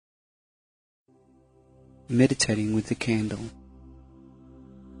meditating with the candle.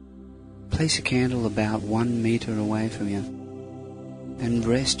 Place a candle about 1 meter away from you and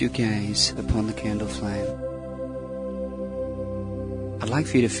rest your gaze upon the candle flame. I'd like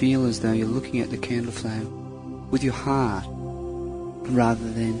for you to feel as though you're looking at the candle flame with your heart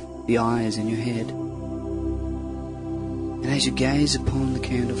rather than the eyes in your head. And as you gaze upon the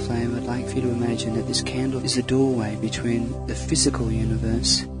candle flame, I'd like for you to imagine that this candle is a doorway between the physical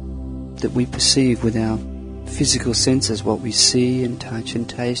universe that we perceive with our physical senses, what we see and touch and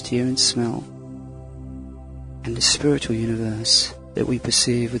taste, hear and smell, and the spiritual universe that we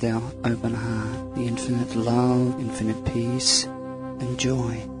perceive with our open heart, the infinite love, infinite peace and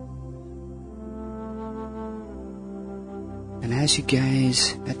joy. And as you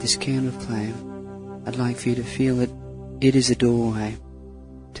gaze at this candle flame, I'd like for you to feel that it is a doorway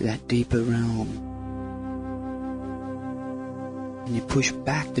to that deeper realm. And you push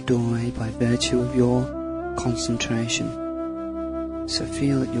back the doorway by virtue of your concentration. So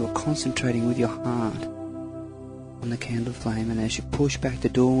feel that you're concentrating with your heart on the candle flame, and as you push back the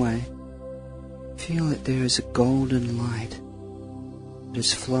doorway, feel that there is a golden light that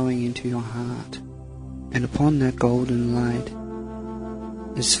is flowing into your heart, and upon that golden light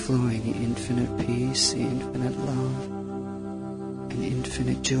is flowing the infinite peace, the infinite love and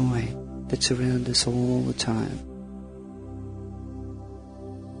infinite joy that's around us all the time.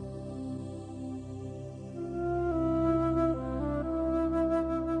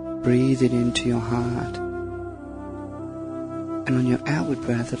 Breathe it into your heart. And on your outward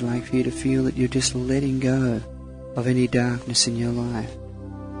breath, I'd like for you to feel that you're just letting go of any darkness in your life.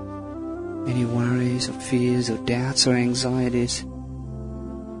 Any worries or fears or doubts or anxieties.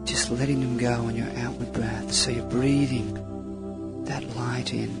 Just letting them go on your outward breath. So you're breathing that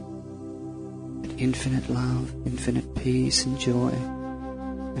light in. That infinite love, infinite peace and joy.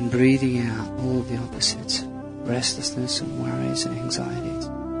 And breathing out all of the opposites. Restlessness and worries and anxieties.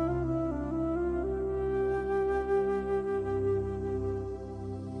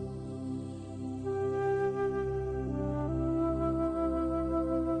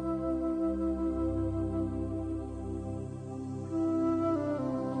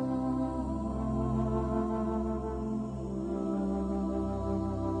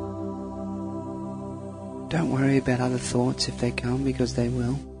 Don't worry about other thoughts if they come, because they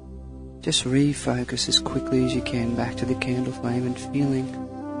will. Just refocus as quickly as you can back to the candle flame and feeling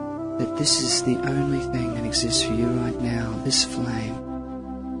that this is the only thing that exists for you right now, this flame,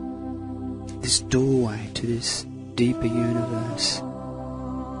 this doorway to this deeper universe.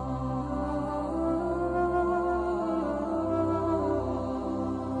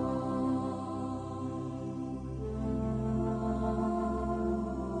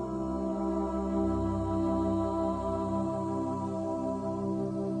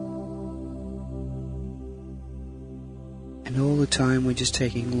 And all the time we're just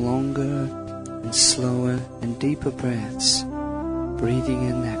taking longer and slower and deeper breaths, breathing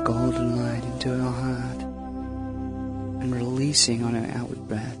in that golden light into our heart and releasing on our outward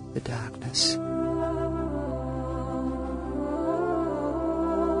breath the darkness.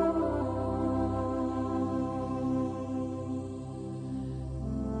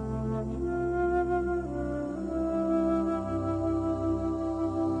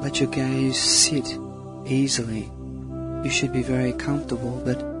 Let your gaze sit easily. You should be very comfortable,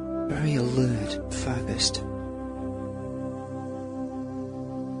 but very alert, focused.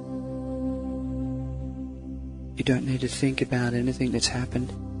 You don't need to think about anything that's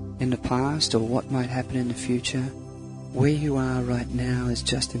happened in the past or what might happen in the future. Where you are right now is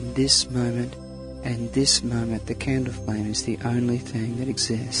just in this moment, and in this moment the candle flame is the only thing that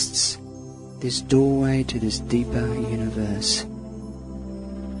exists. This doorway to this deeper universe.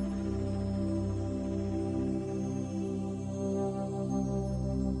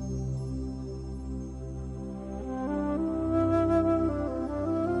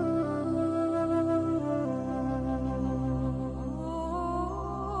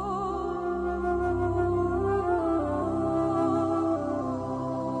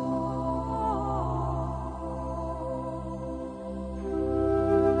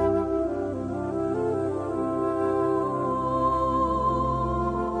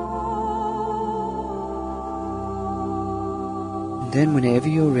 Then whenever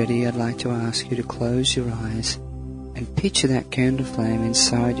you're ready, I'd like to ask you to close your eyes and picture that candle flame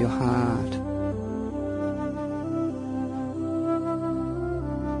inside your heart.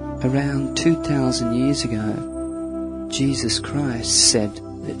 Around 2,000 years ago, Jesus Christ said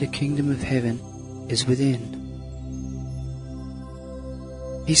that the kingdom of heaven is within.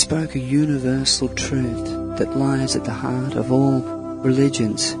 He spoke a universal truth that lies at the heart of all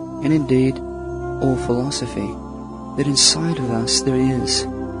religions, and indeed or philosophy that inside of us there is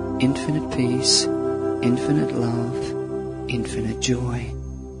infinite peace, infinite love, infinite joy.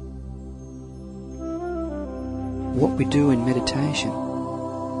 What we do in meditation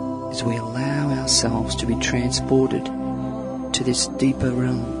is we allow ourselves to be transported to this deeper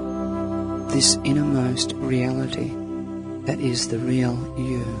realm, this innermost reality that is the real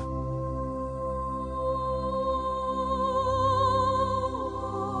you.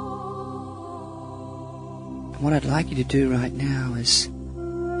 And what I'd like you to do right now is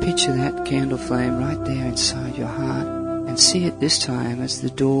picture that candle flame right there inside your heart and see it this time as the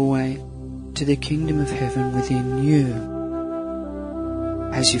doorway to the kingdom of heaven within you.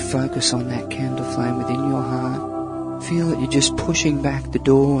 As you focus on that candle flame within your heart, feel that you're just pushing back the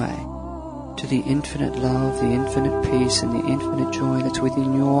doorway to the infinite love, the infinite peace, and the infinite joy that's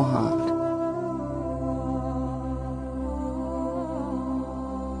within your heart.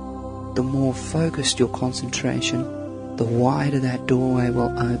 The more focused your concentration, the wider that doorway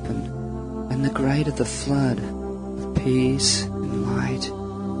will open, and the greater the flood of peace and light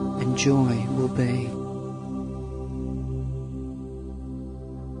and joy will be.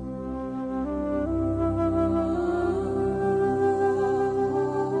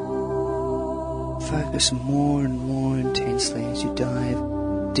 Focus more and more intensely as you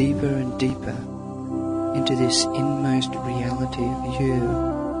dive deeper and deeper into this inmost reality of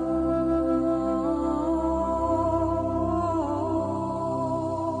you.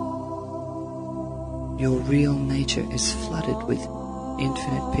 Your real nature is flooded with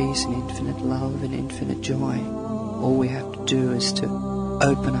infinite peace and infinite love and infinite joy. All we have to do is to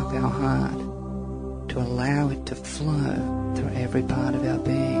open up our heart, to allow it to flow through every part of our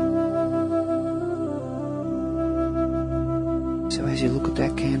being. So as you look at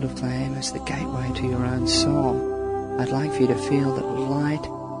that candle flame as the gateway to your own soul, I'd like for you to feel that light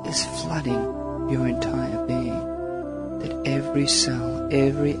is flooding your entire being, that every cell,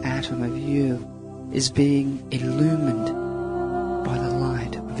 every atom of you is being illumined by the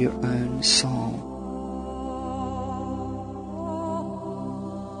light of your own soul.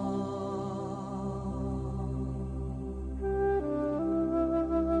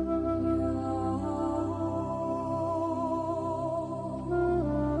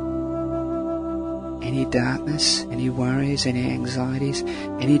 Any darkness, any worries, any anxieties,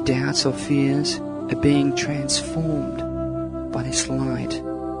 any doubts or fears are being transformed by this light.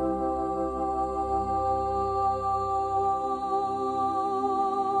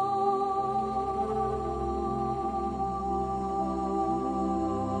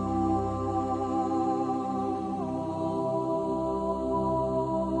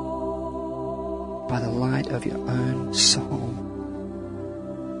 By the light of your own soul.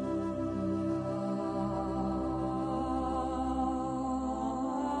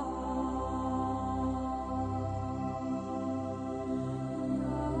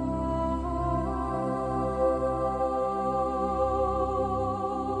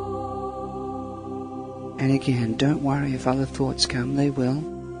 And again, don't worry if other thoughts come, they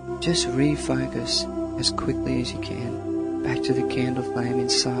will. Just refocus as quickly as you can back to the candle flame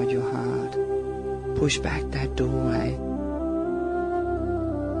inside your heart. Push back that doorway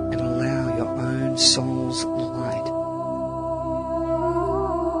and allow your own soul's light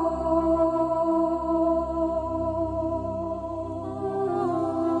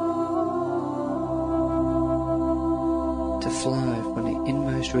to flow from the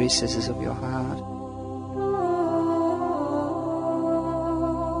inmost recesses of your heart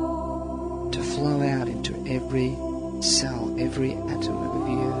to flow out into every cell, every atom of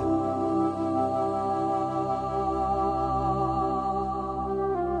you.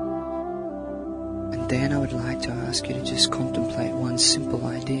 Then I would like to ask you to just contemplate one simple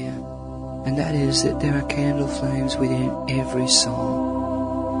idea, and that is that there are candle flames within every soul.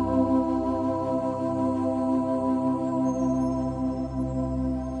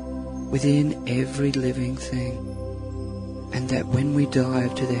 Within every living thing, and that when we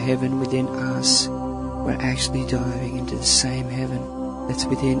dive to the heaven within us, we're actually diving into the same heaven that's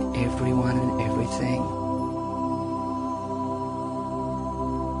within everyone and everything.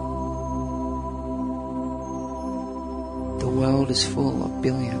 The world is full of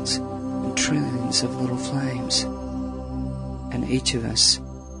billions and trillions of little flames, and each of us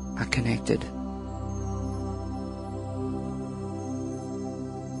are connected.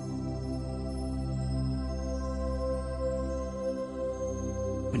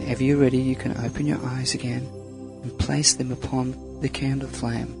 Whenever you're ready, you can open your eyes again and place them upon the candle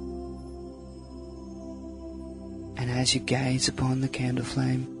flame. And as you gaze upon the candle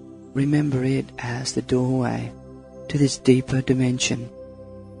flame, remember it as the doorway to this deeper dimension,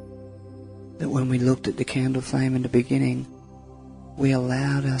 that when we looked at the candle flame in the beginning, we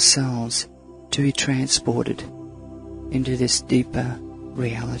allowed ourselves to be transported into this deeper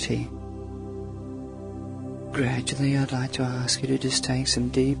reality. Gradually, I'd like to ask you to just take some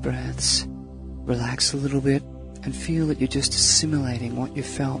deep breaths, relax a little bit, and feel that you're just assimilating what you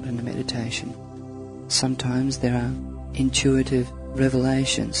felt in the meditation. Sometimes there are intuitive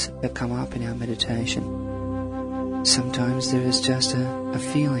revelations that come up in our meditation. Sometimes there is just a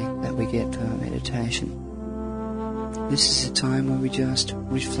feeling that we get from our meditation. This is a time where we just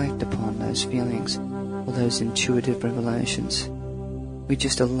reflect upon those feelings or those intuitive revelations. We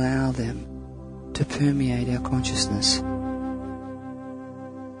just allow them to permeate our consciousness.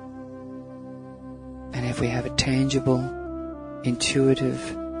 And if we have a tangible, intuitive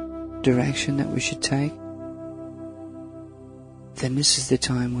direction that we should take, then this is the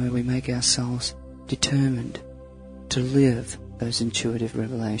time where we make ourselves determined to live those intuitive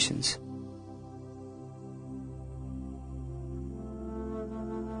revelations.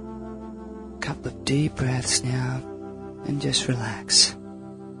 A couple of deep breaths now, and just relax.